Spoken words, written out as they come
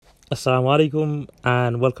Assalamu alaikum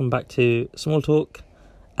and welcome back to Small Talk.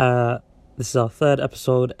 This is our third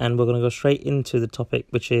episode and we're going to go straight into the topic,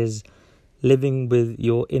 which is living with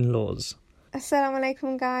your in-laws. Assalamu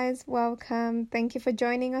alaikum guys, welcome. Thank you for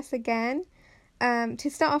joining us again. To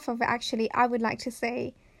start off with, actually, I would like to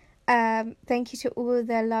say thank you to all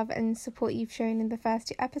the love and support you've shown in the first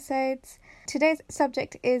two episodes. Today's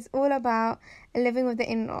subject is all about living with the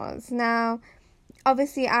in-laws. Now,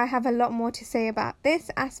 obviously, I have a lot more to say about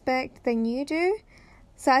this aspect than you do.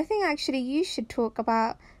 So I think actually you should talk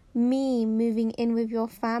about me moving in with your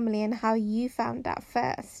family and how you found that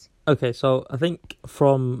first. Okay, so I think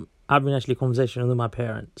from having actually a conversation with my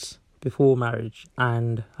parents before marriage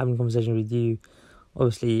and having a conversation with you,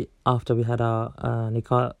 obviously after we had our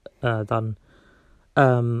nikah done,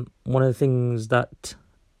 one of the things that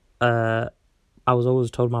I was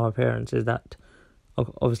always told by my parents is that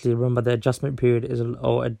obviously remember the adjustment period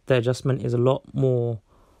the adjustment is a lot more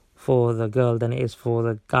for the girl than it is for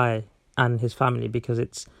the guy and his family,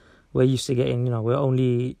 because we're used to getting, we're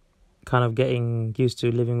only kind of getting used to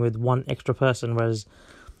living with one extra person, whereas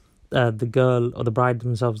the girl or the bride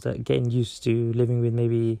themselves, they're getting used to living with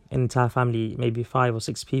maybe an entire family, maybe 5 or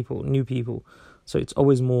 6 people, new people. So it's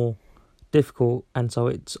always more difficult, and so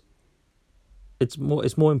it's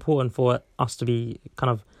more important for us to be kind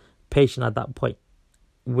of patient at that point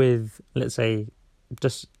with, let's say,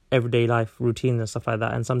 just everyday life routines and stuff like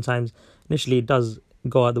that. And sometimes initially it does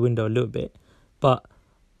go out the window a little bit, but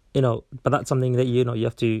that's something that you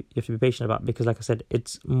have to be patient about, because like I said,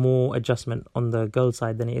 it's more adjustment on the girl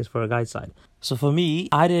side than it is for a guy's side. So for me,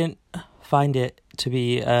 I didn't find it to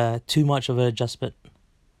be too much of an adjustment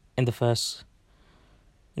in the first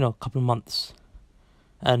couple of months,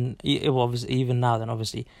 and it was even now then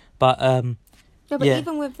obviously, but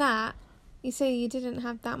Even with that, you say you didn't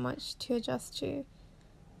have that much to adjust to,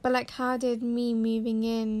 but like, how did me moving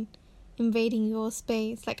in, invading your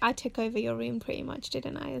space, like I took over your room pretty much,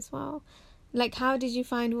 didn't I, as well? Like, how did you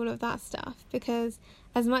find all of that stuff? Because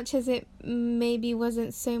as much as it maybe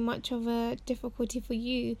wasn't so much of a difficulty for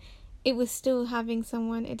you, it was still having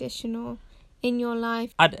someone additional in your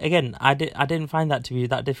life. I didn't find that to be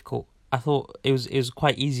that difficult. I thought it was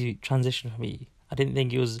quite easy transition for me. I didn't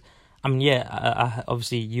think it was. I mean, I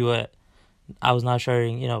obviously I was now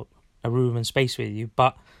sharing a room and space with you,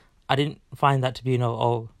 but I didn't find that to be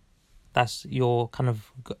that's your kind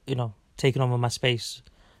of taking over my space,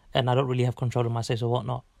 and I don't really have control of my space or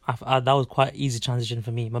whatnot. That was quite easy transition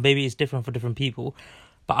for me. But maybe it's different for different people,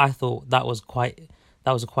 but I thought that was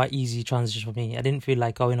a quite easy transition for me. I didn't feel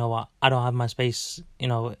like, you know what, I don't have my space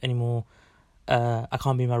anymore. I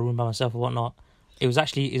can't be in my room by myself or whatnot. It was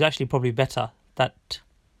actually probably better that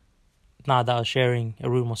now that I was sharing a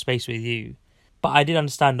room or space with you. But I did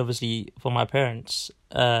understand, obviously, for my parents.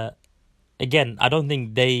 Again, I don't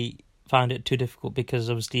think they found it too difficult, because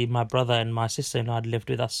obviously my brother and my sister-in-law had lived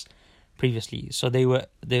with us previously, so they were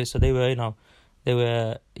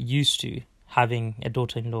used to having a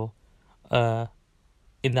daughter-in-law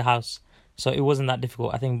in the house, so it wasn't that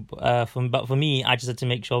difficult, I think. But for me, I just had to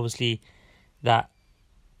make sure, obviously, that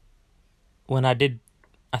when I did,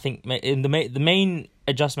 I think the main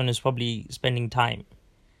adjustment is probably spending time.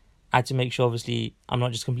 I had to make sure, obviously, I'm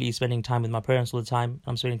not just completely spending time with my parents all the time.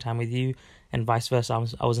 I'm spending time with you, and vice versa.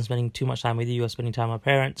 I wasn't spending too much time with you. I was spending time with my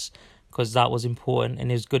parents, because that was important, and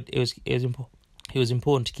it was good. It was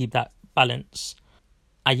important to keep that balance.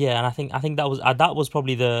 And I think that was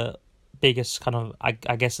probably the biggest kind of, I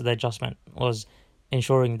guess, the adjustment was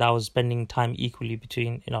ensuring that I was spending time equally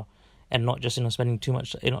between and not just spending too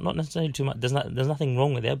much. Not necessarily too much. There's nothing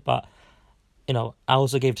wrong with it, but I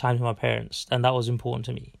also gave time to my parents, and that was important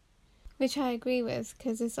to me. Which I agree with,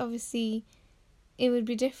 because it's obviously, it would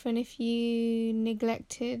be different if you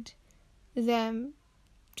neglected them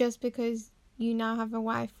just because you now have a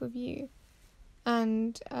wife with you.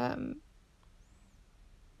 And, right?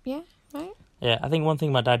 Yeah, I think one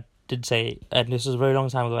thing my dad did say, and this was a very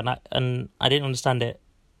long time ago, and I didn't understand it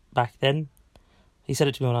back then. He said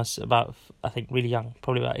it to me when I was about, I think, really young,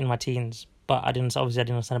 probably about in my teens, but I didn't understand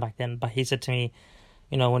it back then. But he said to me,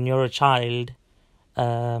 when you're a child,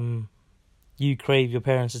 you crave your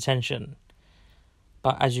parents' attention,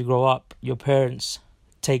 but as you grow up, your parents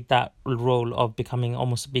take that role of becoming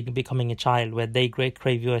a child, where they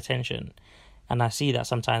crave your attention. And I see that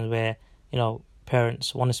sometimes where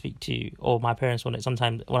parents want to speak to you, or my parents want it.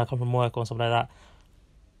 Sometimes when I come from work or something like that,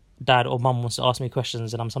 dad or mum wants to ask me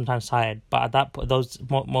questions, and I'm sometimes tired. But at those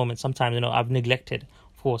moments, sometimes I've neglected,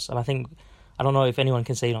 of course. And I don't know if anyone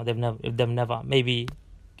can say they've never. Maybe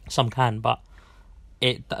some can, but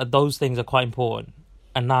those things are quite important.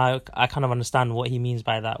 And now I kind of understand what he means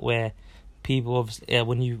by that, where people obviously,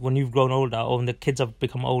 when you've grown older, or when the kids have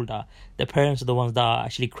become older, the parents are the ones that are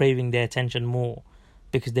actually craving their attention more,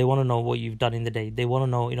 because they want to know what you've done in the day. They want to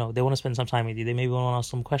know, they want to spend some time with you. They maybe want to ask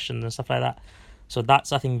some questions and stuff like that. So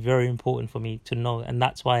that's, I think, very important for me to know, and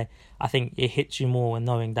that's why I think it hits you more when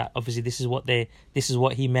knowing that obviously this is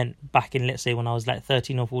what he meant back in, let's say, when I was like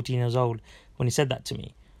 13 or 14 years old, when he said that to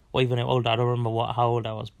me, or even older. I don't remember how old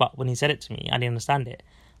I was, but when he said it to me, I didn't understand it,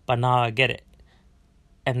 but now I get it.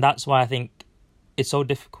 And that's why I think it's so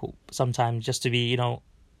difficult sometimes just to be,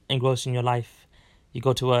 engrossed in your life. You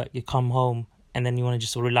go to work, you come home, and then you want to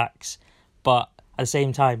just relax. But at the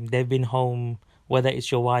same time, they've been home, whether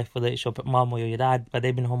it's your wife, whether it's your mum or your dad, but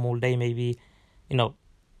they've been home all day maybe,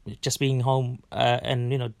 just being home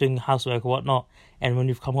and, doing housework or whatnot. And when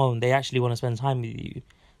you've come home, they actually want to spend time with you.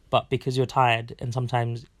 But because you're tired, and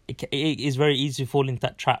sometimes it is very easy to fall into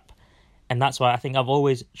that trap. And that's why I think I've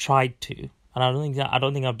always tried to. And I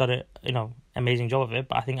don't think I've done a, amazing job of it,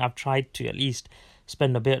 but I think I've tried to at least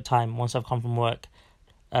spend a bit of time once I've come from work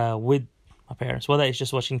with my parents, whether it's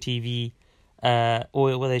just watching TV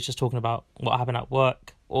or whether it's just talking about what happened at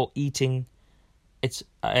work or eating.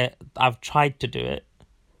 I've tried to do it.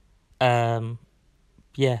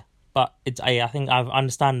 But I think I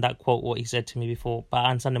understand that quote, what he said to me before, but I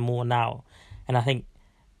understand it more now. And I think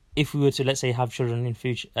if we were to, let's say, have children in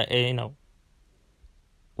future,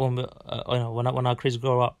 when when our kids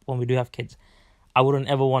grow up, when we do have kids, I wouldn't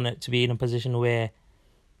ever want it to be in a position where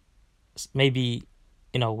maybe,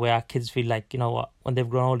 where our kids feel like, when they've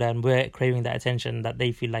grown older and we're craving that attention, that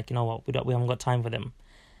they feel like, we haven't got time for them.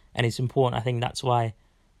 And it's important. I think that's why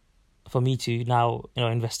for me to now,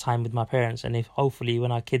 invest time with my parents. And if hopefully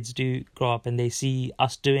when our kids do grow up and they see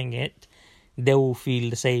us doing it, they will feel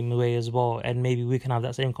the same way as well. And maybe we can have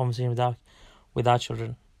that same conversation with our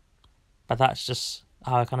children. But that's just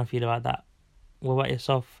how I kind of feel about that. What about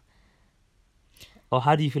yourself? Or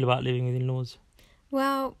how do you feel about living with in-laws?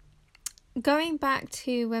 Well, going back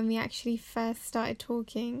to when we actually first started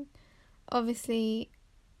talking, obviously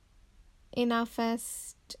in our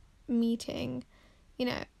first meeting,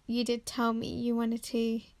 you did tell me you wanted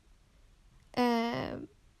to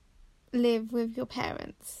live with your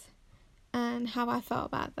parents and how I felt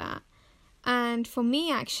about that. And for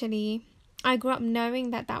me, actually, I grew up knowing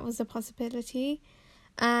that was a possibility.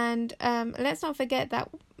 And let's not forget that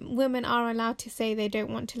women are allowed to say they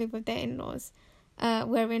don't want to live with their in-laws.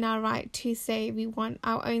 We're in our right to say we want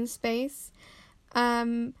our own space.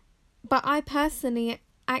 But I personally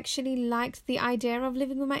actually liked the idea of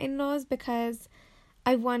living with my in-laws because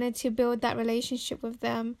I wanted to build that relationship with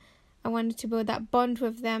them. I wanted to build that bond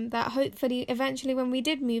with them that hopefully eventually when we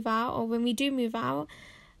did move out, or when we do move out,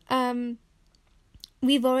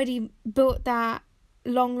 we've already built that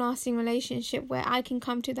long-lasting relationship where I can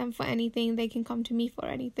come to them for anything, they can come to me for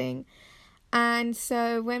anything. And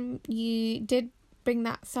so when you did bring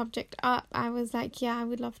that subject up, I was like, yeah, I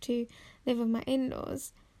would love to live with my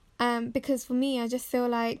in-laws. Because for me, I just feel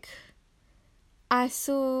like I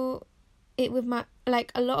saw it with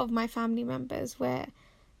a lot of my family members where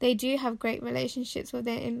they do have great relationships with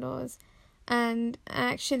their in-laws. And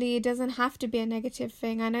actually, it doesn't have to be a negative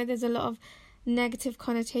thing. I know there's a lot of negative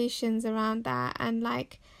connotations around that, and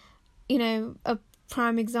a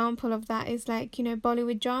prime example of that is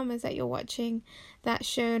Bollywood dramas that you're watching that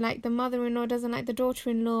show the mother-in-law doesn't like the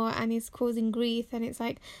daughter-in-law and is causing grief, and it's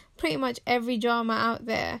pretty much every drama out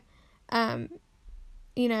there.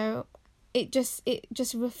 It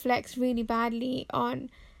just reflects really badly on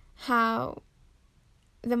how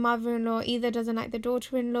the mother-in-law either doesn't like the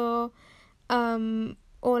daughter-in-law or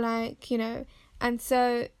and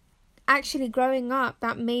so actually growing up,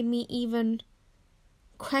 that made me even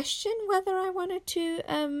question whether I wanted to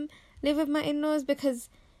live with my in-laws, because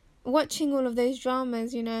watching all of those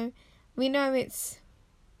dramas, we know it's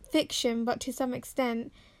fiction, but to some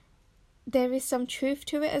extent there is some truth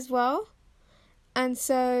to it as well. And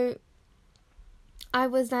so I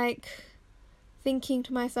was thinking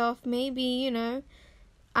to myself, maybe,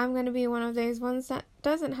 I'm going to be one of those ones that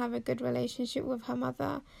doesn't have a good relationship with her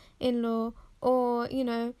mother-in-law, or,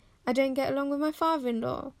 I don't get along with my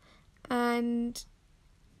father-in-law. And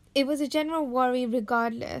it was a general worry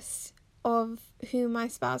regardless of who my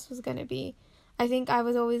spouse was going to be. I think I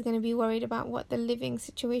was always going to be worried about what the living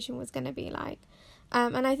situation was going to be like.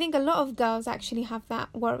 And I think a lot of girls actually have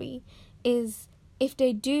that worry, is if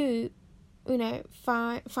they do,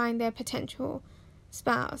 find their potential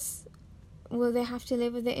spouse, will they have to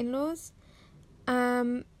live with their in-laws?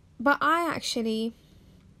 But I actually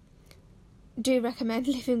do recommend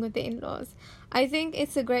living with the in-laws. I think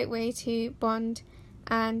it's a great way to bond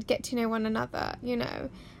and get to know one another.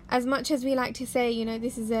 As much as we like to say,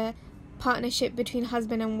 this is a partnership between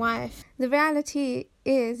husband and wife. The reality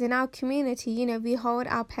is, in our community, you know, we hold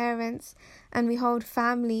our parents and we hold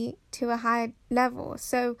family to a high level.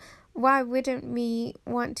 So why wouldn't we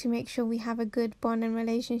want to make sure we have a good bond and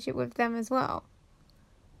relationship with them as well?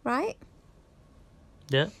 Right?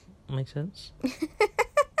 Yeah, makes sense.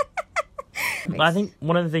 But I think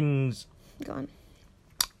one of the things... Go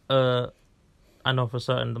on. I know for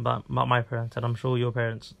certain about my parents, and I'm sure your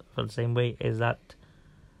parents feel the same way, is that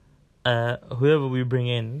whoever we bring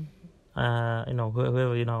in,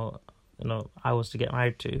 whoever I was to get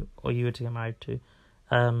married to, or you were to get married to,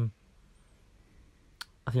 I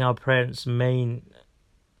think our parents' main,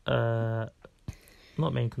 not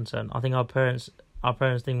main concern. I think our parents'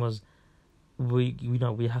 thing was we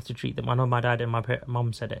have to treat them. I know my dad and my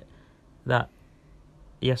mum said it, that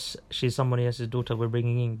yes, she's somebody else's daughter we're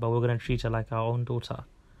bringing in, but we're going to treat her like our own daughter.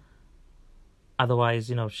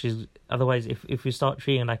 Otherwise, if we start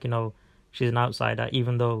treating like, she's an outsider,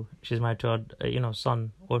 even though she's married to our,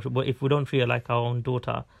 son, or if we don't treat her like our own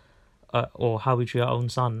daughter, or how we treat our own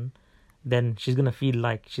son, then she's going to feel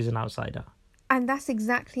like she's an outsider. And that's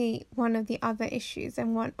exactly one of the other issues,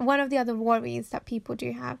 and one of the other worries that people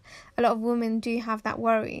do have. A lot of women do have that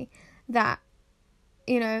worry that,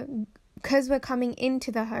 because we're coming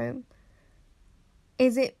into the home,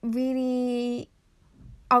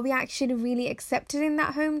 are we actually really accepted in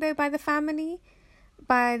that home though by the family,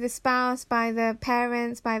 by the spouse, by the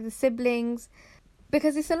parents, by the siblings?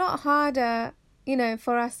 Because it's a lot harder,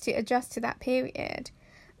 for us to adjust to that period.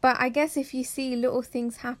 But I guess if you see little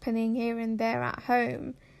things happening here and there at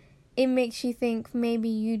home, it makes you think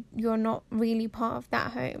maybe you're not really part of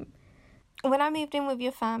that home. When I moved in with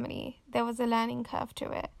your family, there was a learning curve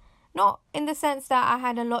to it. Not in the sense that I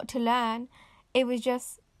had a lot to learn. It was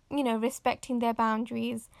just, respecting their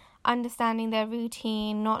boundaries, understanding their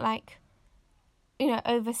routine, not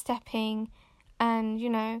overstepping. And,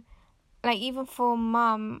 even for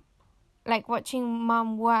mum, watching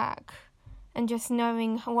mum work and just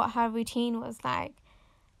knowing what her routine was like.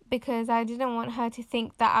 Because I didn't want her to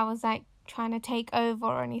think that I was trying to take over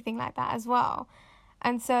or anything like that as well.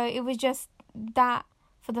 And so it was just that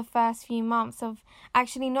for the first few months of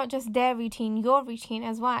actually not just their routine, your routine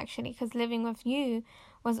as well, actually, because living with you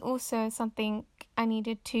was also something I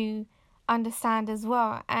needed to understand as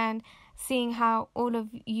well. And seeing how all of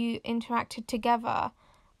you interacted together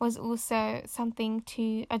was also something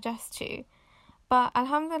to adjust to. But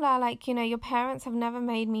alhamdulillah, your parents have never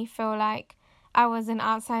made me feel like I was an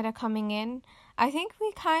outsider coming in. I think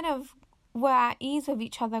we kind of were at ease with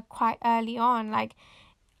each other quite early on.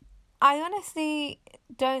 I honestly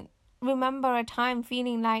don't remember a time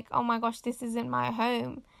feeling like, oh my gosh, this isn't my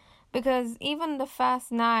home. Because even the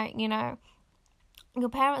first night, your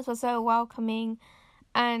parents were so welcoming,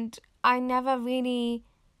 and I never really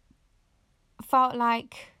felt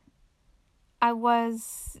like I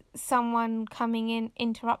was someone coming in,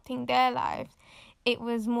 interrupting their lives. It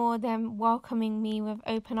was more them welcoming me with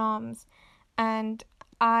open arms. And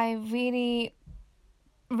I really,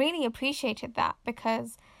 really appreciated that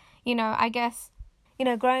because, I guess,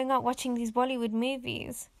 growing up watching these Bollywood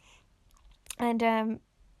movies and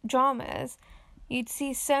dramas, you'd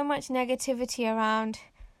see so much negativity around,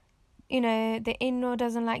 the in-law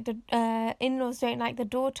doesn't like the, in-laws don't like the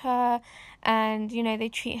daughter, and, they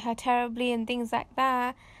treat her terribly and things like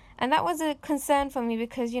that. And that was a concern for me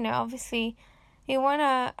because, obviously you want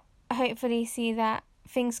to hopefully see that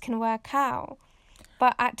things can work out.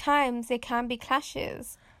 But at times there can be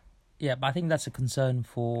clashes. Yeah, but I think that's a concern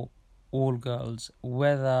for all girls,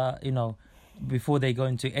 whether, before they go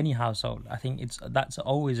into any household. I think that's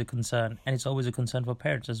always a concern, and it's always a concern for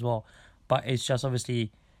parents as well. But it's just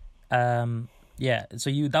obviously, so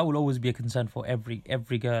that will always be a concern for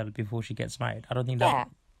every girl before she gets married. I don't think that... Yeah,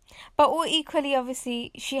 but all equally,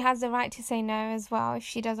 obviously, she has the right to say no as well if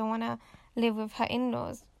she doesn't want to live with her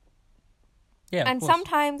in-laws. Yeah, and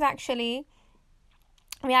sometimes, actually,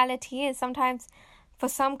 reality is sometimes... For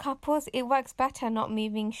some couples, it works better not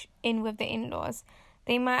moving in with the in-laws.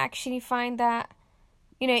 They might actually find that,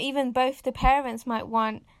 even both the parents might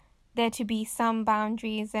want there to be some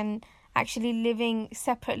boundaries, and actually living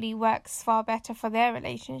separately works far better for their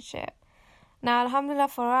relationship. Now, alhamdulillah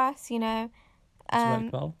for us, it's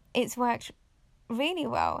worked well. It's worked really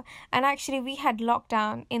well. And actually, we had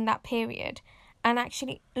lockdown in that period. And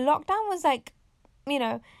actually, lockdown was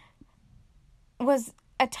was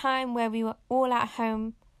a time where we were all at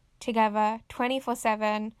home together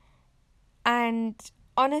 24/7, and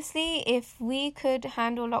honestly, if we could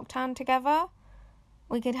handle lockdown together,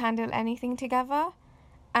 we could handle anything together.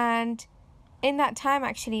 And in that time,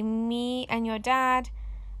 actually, me and your dad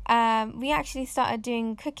We actually started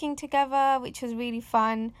doing cooking together, which was really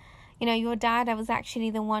fun. You know, your dad, I was actually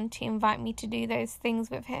the one to invite me to do those things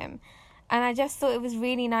with him. And I just thought it was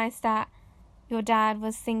really nice that your dad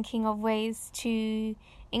was thinking of ways to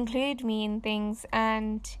include me in things.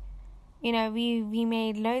 And, you know, we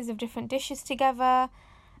made loads of different dishes together.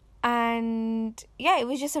 And yeah, it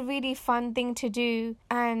was just a really fun thing to do.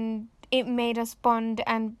 And it made us bond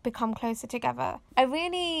and become closer together. I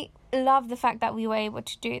really love the fact that we were able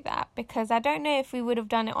to do that, because I don't know if we would have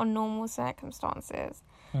done it on normal circumstances.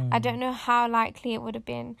 I don't know how likely it would have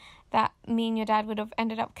been that me and your dad would have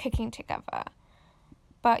ended up cooking together.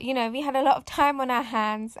 But, you know, we had a lot of time on our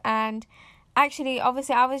hands, and actually,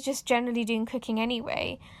 obviously, I was just generally doing cooking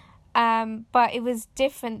anyway. But it was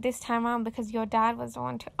different this time around because your dad was the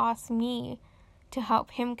one to ask me to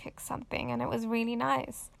help him cook something, and it was really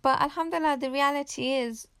nice. But alhamdulillah, the reality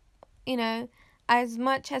is, you know, as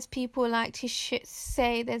much as people like to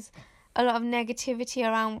say there's a lot of negativity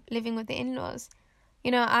around living with the in-laws, you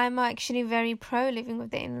know, I'm actually very pro living with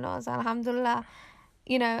the in-laws, alhamdulillah.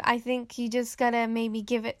 You know, I think you just gotta maybe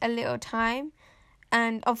give it a little time.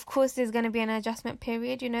 And of course there's gonna be an adjustment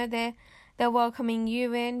period. You know, they're welcoming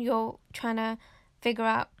you in. You're trying to figure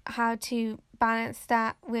out how to balance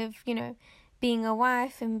that with, you know, being a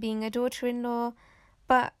wife and being a daughter-in-law.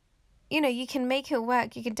 But, you know, you can make it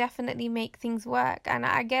work. You can definitely make things work. And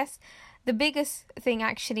I guess the biggest thing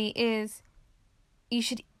actually is you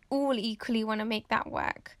should all equally want to make that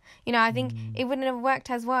work. You know, I think it wouldn't have worked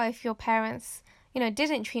as well if your parents, you know,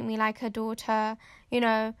 didn't treat me like a daughter. You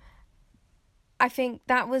know, I think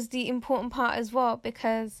that was the important part as well,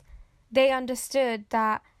 because they understood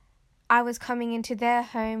that I was coming into their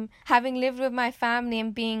home, having lived with my family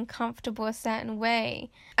and being comfortable a certain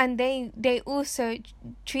way. And they also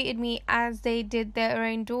treated me as they did their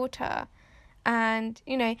own daughter. And,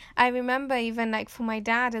 you know, I remember even like for my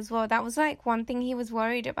dad as well, that was like one thing he was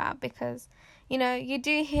worried about, because, you know, you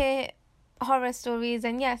do hear horror stories,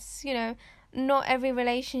 and yes, you know, not every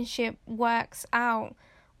relationship works out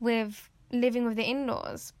with living with the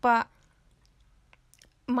in-laws, but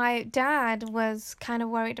my dad was kind of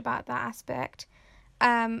worried about that aspect,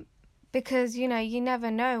 because, you know, you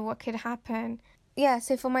never know what could happen. Yeah,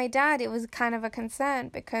 so for my dad, it was kind of a concern,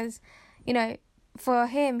 because, you know, for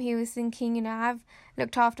him, he was thinking, you know, I've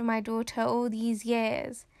looked after my daughter all these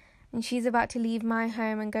years, and she's about to leave my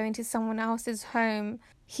home and go into someone else's home.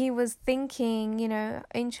 He was thinking, you know,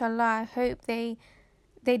 inshallah, I hope they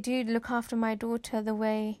do look after my daughter the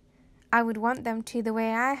way I would want them to, the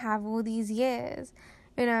way I have all these years.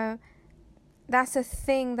 You know, that's a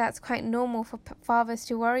thing that's quite normal for fathers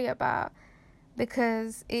to worry about,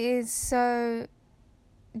 because it is so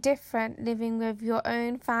different living with your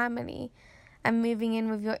own family and moving in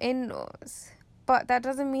with your in-laws. But that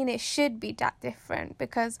doesn't mean it should be that different,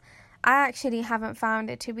 because I actually haven't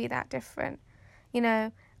found it to be that different. You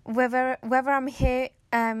know, whether I'm here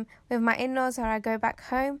with my in-laws or I go back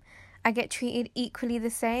home, I get treated equally the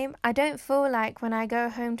same. I don't feel like when I go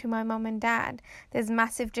home to my mum and dad, there's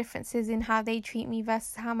massive differences in how they treat me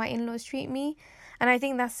versus how my in-laws treat me. And I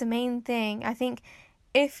think that's the main thing. I think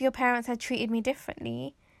if your parents had treated me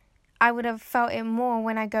differently, I would have felt it more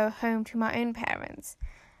when I go home to my own parents.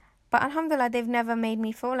 But alhamdulillah, they've never made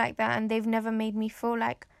me feel like that, and they've never made me feel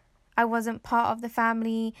like I wasn't part of the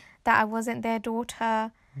family, that I wasn't their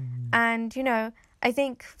daughter. And, you know, I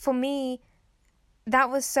think for me, that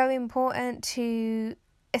was so important to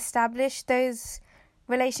establish those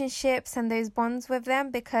relationships and those bonds with them,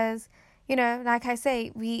 because, you know, like I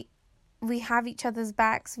say, we have each other's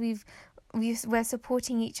backs, we're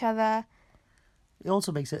supporting each other. It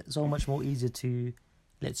also makes it so much more easier to,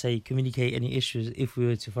 let's say, communicate any issues if we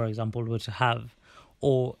were to, for example, have,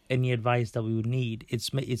 or any advice that we would need.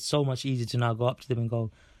 It's so much easier to now go up to them and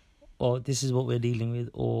go, oh, this is what we're dealing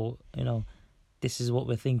with, or, you know, this is what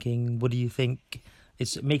we're thinking. What do you think?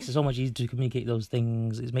 It makes it so much easier to communicate those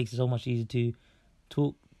things. It makes it so much easier to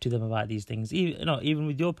talk to them about these things. Even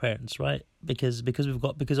with your parents, right? Because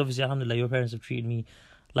obviously, alhamdulillah, your parents have treated me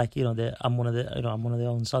like, you know, I'm one of their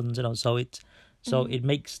own sons, you know. So it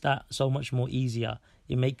makes that so much more easier.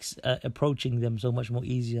 It makes approaching them so much more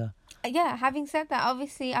easier. Yeah, having said that,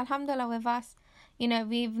 obviously, alhamdulillah, with us, you know,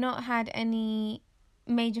 we've not had any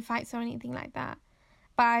major fights or anything like that.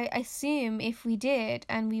 But I assume if we did,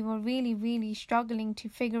 and we were really, really struggling to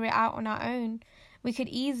figure it out on our own, we could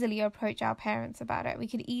easily approach our parents about it. We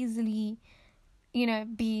could easily, you know,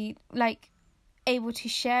 be like able to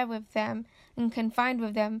share with them and confide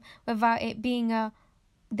with them without it being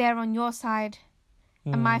they're on your side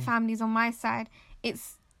and my family's on my side.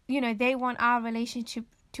 It's, you know, they want our relationship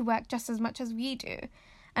to work just as much as we do.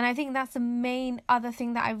 And I think that's the main other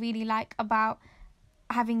thing that I really like about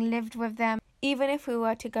having lived with them. Even if we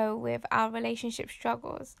were to go with our relationship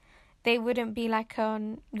struggles, they wouldn't be like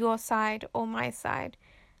on your side or my side.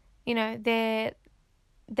 You know, they're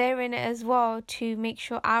in it as well to make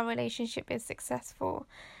sure our relationship is successful.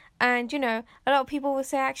 And, you know, a lot of people will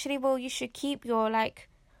say, actually, well, you should keep your, like,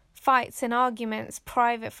 fights and arguments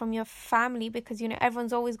private from your family because, you know,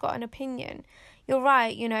 everyone's always got an opinion. You're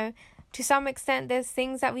right, you know, to some extent, there's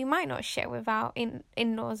things that we might not share with our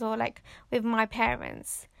in-laws or, like, with my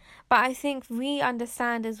parents. But I think we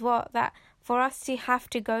understand as well that for us to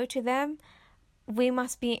have to go to them, we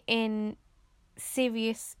must be in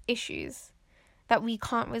serious issues that we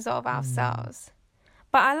can't resolve ourselves.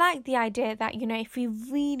 But I like the idea that, you know, if we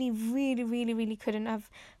really, really, really, really couldn't have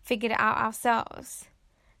figured it out ourselves,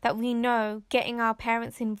 that we know getting our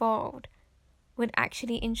parents involved would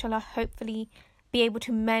actually, inshallah, hopefully be able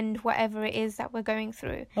to mend whatever it is that we're going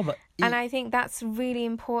through. And I think that's really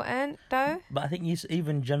important, though. But I think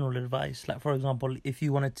even general advice, like, for example, if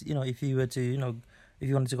you wanted to, you know, if you wanted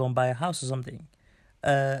to go and buy a house or something,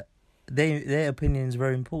 their opinion is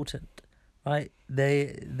very important. Right,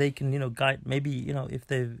 they can, you know, guide. Maybe, you know, if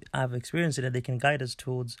they have experience in it, they can guide us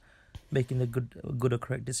towards making the good or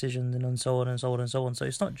correct decisions, and so on and so on and so on. So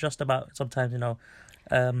it's not just about sometimes, you know,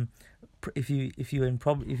 if you're in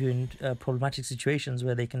problematic situations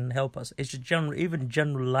where they can help us. It's just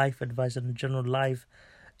general life advice and general life,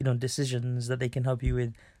 you know, decisions that they can help you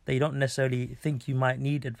with. That you don't necessarily think you might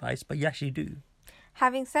need advice, but you actually do.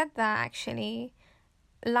 Having said that, actually,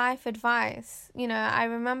 life advice, you know, I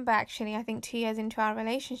remember actually, I think 2 years into our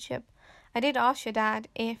relationship, I did ask your dad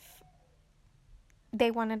if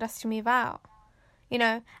they wanted us to move out. You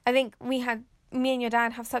know, I think me and your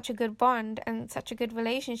dad have such a good bond and such a good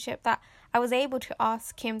relationship that I was able to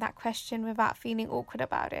ask him that question without feeling awkward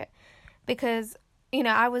about it. Because, you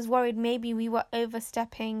know, I was worried maybe we were I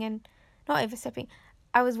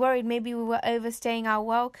was worried maybe we were overstaying our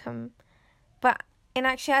welcome. But in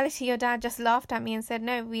actuality, your dad just laughed at me and said,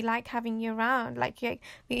 no, we like having you around. Like, we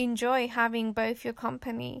enjoy having both your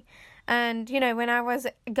company. And, you know, when I was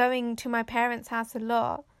going to my parents' house a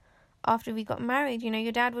lot after we got married, you know,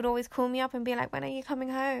 your dad would always call me up and be like, when are you coming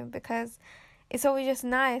home? Because it's always just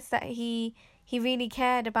nice that he really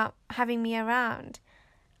cared about having me around.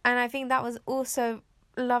 And I think that was also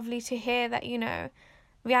lovely to hear that, you know,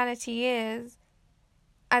 reality is,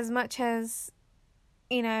 as much as,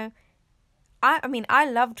 you know,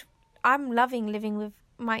 I'm loving living with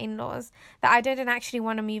my in-laws, that I didn't actually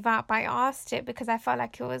want to move out, but I asked it because I felt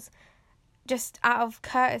like it was just out of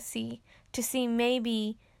courtesy to see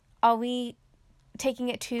maybe are we taking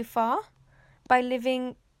it too far by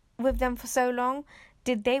living with them for so long?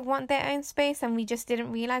 Did they want their own space and we just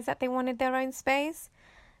didn't realize that they wanted their own space?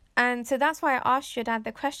 And so that's why I asked your dad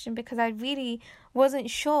the question, because I really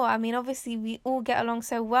wasn't sure. I mean, obviously we all get along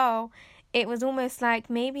so well. It was almost like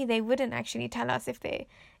maybe they wouldn't actually tell us if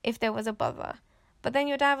there was a bother. But then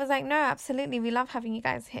your dad was like, no, absolutely, we love having you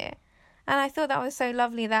guys here. And I thought that was so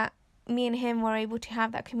lovely that me and him were able to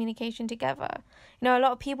have that communication together. You know, a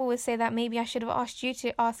lot of people would say that maybe I should have asked you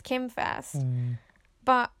to ask him first.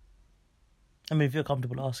 But I mean, if you're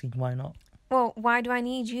comfortable asking, why not? Well, why do I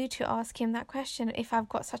need you to ask him that question if I've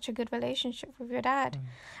got such a good relationship with your dad?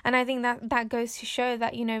 And I think that goes to show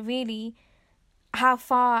that, you know, really how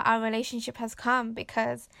far our relationship has come.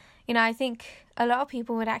 Because, you know, I think a lot of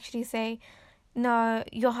people would actually say, no,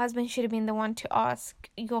 your husband should have been the one to ask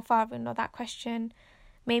your father-in-law that question.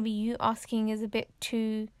 Maybe you asking is a bit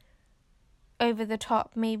too over the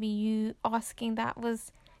top. Maybe you asking that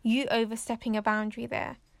was you overstepping a boundary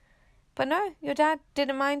there. But no, your dad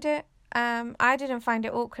didn't mind it. I didn't find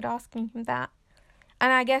it awkward asking him that.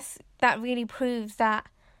 And I guess that really proves that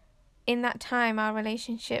in that time our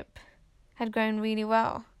relationship had grown really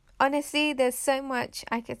well. Honestly, there's so much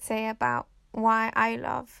I could say about why I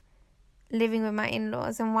love living with my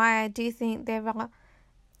in-laws and why I do think there are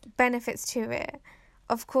benefits to it.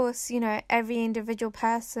 Of course, you know, every individual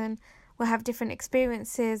person will have different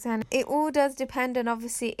experiences, and it all does depend on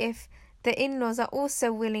obviously if the in-laws are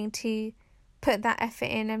also willing to put that effort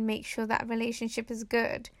in and make sure that relationship is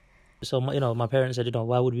good. So, you know, my parents said, you know,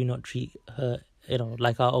 why would we not treat her, you know,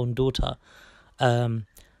 like our own daughter?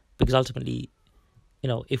 Because ultimately, you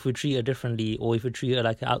know, if we treat her differently or if we treat her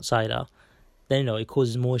like an outsider, then, you know, it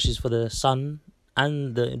causes more issues for the son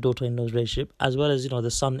and the daughter-in-law's relationship, as well as, you know,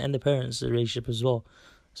 the son and the parents' relationship as well.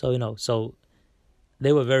 So, you know, so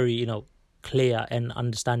they were very, you know, clear and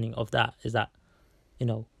understanding of that, is that, you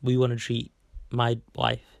know, we want to treat my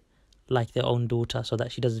wife like their own daughter so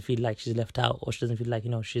that she doesn't feel like she's left out or she doesn't feel like, you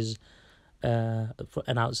know, she's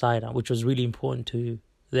an outsider, which was really important to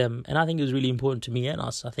them. And I think it was really important to me and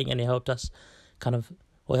us. I think, and it helped us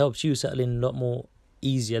helps you settle in a lot more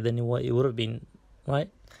easier than what it would have been, right?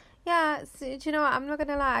 Yeah, so, do you know what? I'm not going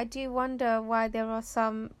to lie. I do wonder why there are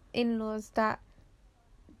some in-laws that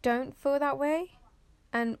don't feel that way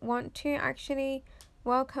and want to actually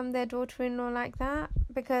welcome their daughter-in-law like that,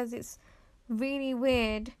 because it's really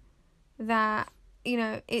weird that,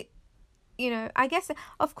 I guess,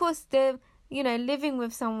 of course, living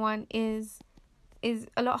with someone is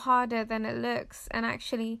a lot harder than it looks. And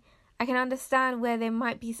actually, I can understand where there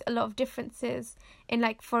might be a lot of differences in,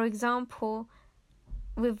 like, for example,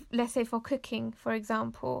 with, let's say, for cooking, for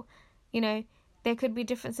example, there could be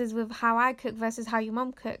differences with how I cook versus how your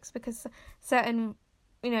mum cooks, because certain,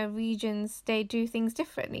 regions, they do things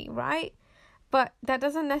differently, right? But that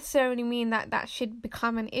doesn't necessarily mean that should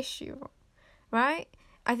become an issue, right?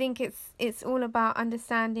 I think it's all about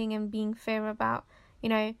understanding and being fair about,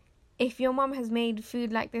 if your mum has made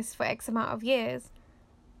food like this for X amount of years,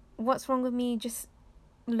 what's wrong with me just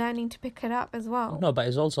learning to pick it up as well? No, but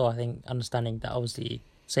it's also, I think, understanding that obviously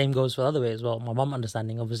same goes for the other way as well. My mum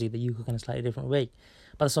understanding, obviously, that you cook in a slightly different way.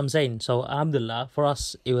 But that's what I'm saying. So, alhamdulillah, for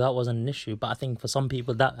us, that wasn't an issue. But I think for some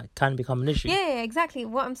people, that can become an issue. Yeah, exactly.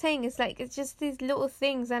 What I'm saying is, like, it's just these little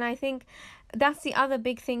things. And I think that's the other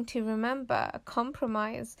big thing to remember, a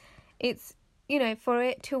compromise. It's, for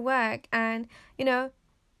it to work. And,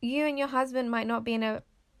 you and your husband might not be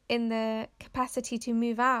in the capacity to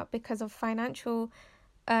move out because of financial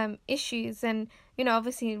issues. And,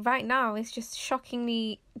 obviously right now it's just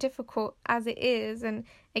shockingly difficult as it is and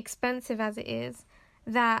expensive as it is,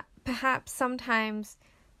 that perhaps sometimes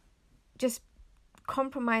just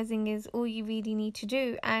compromising is all you really need to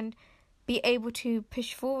do and be able to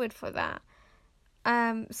push forward for that.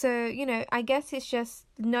 So, I guess it's just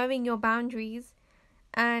knowing your boundaries.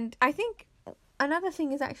 And I think another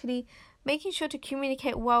thing is actually making sure to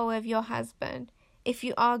communicate well with your husband if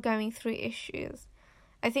you are going through issues.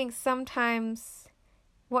 I think sometimes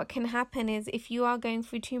what can happen is, if you are going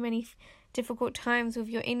through too many difficult times with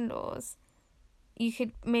your in-laws, you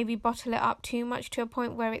could maybe bottle it up too much to a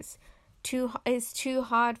point where it's too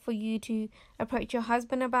hard for you to approach your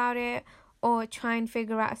husband about it or try and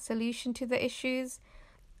figure out a solution to the issues.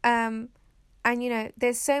 And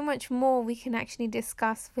there's so much more we can actually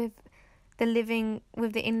discuss with the living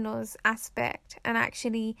with the in-laws aspect and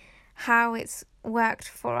actually how it's worked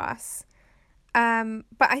for us.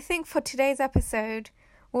 But I think for today's episode,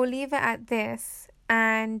 we'll leave it at this.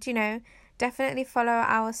 And, definitely follow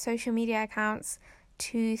our social media accounts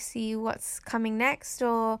to see what's coming next.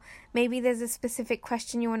 Or maybe there's a specific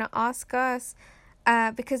question you want to ask us,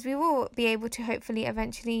 because we will be able to hopefully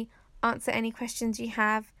eventually answer any questions you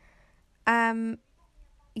have. I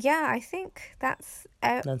think that's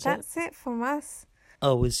it from us.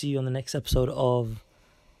 We'll see you on the next episode of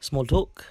Small Talk.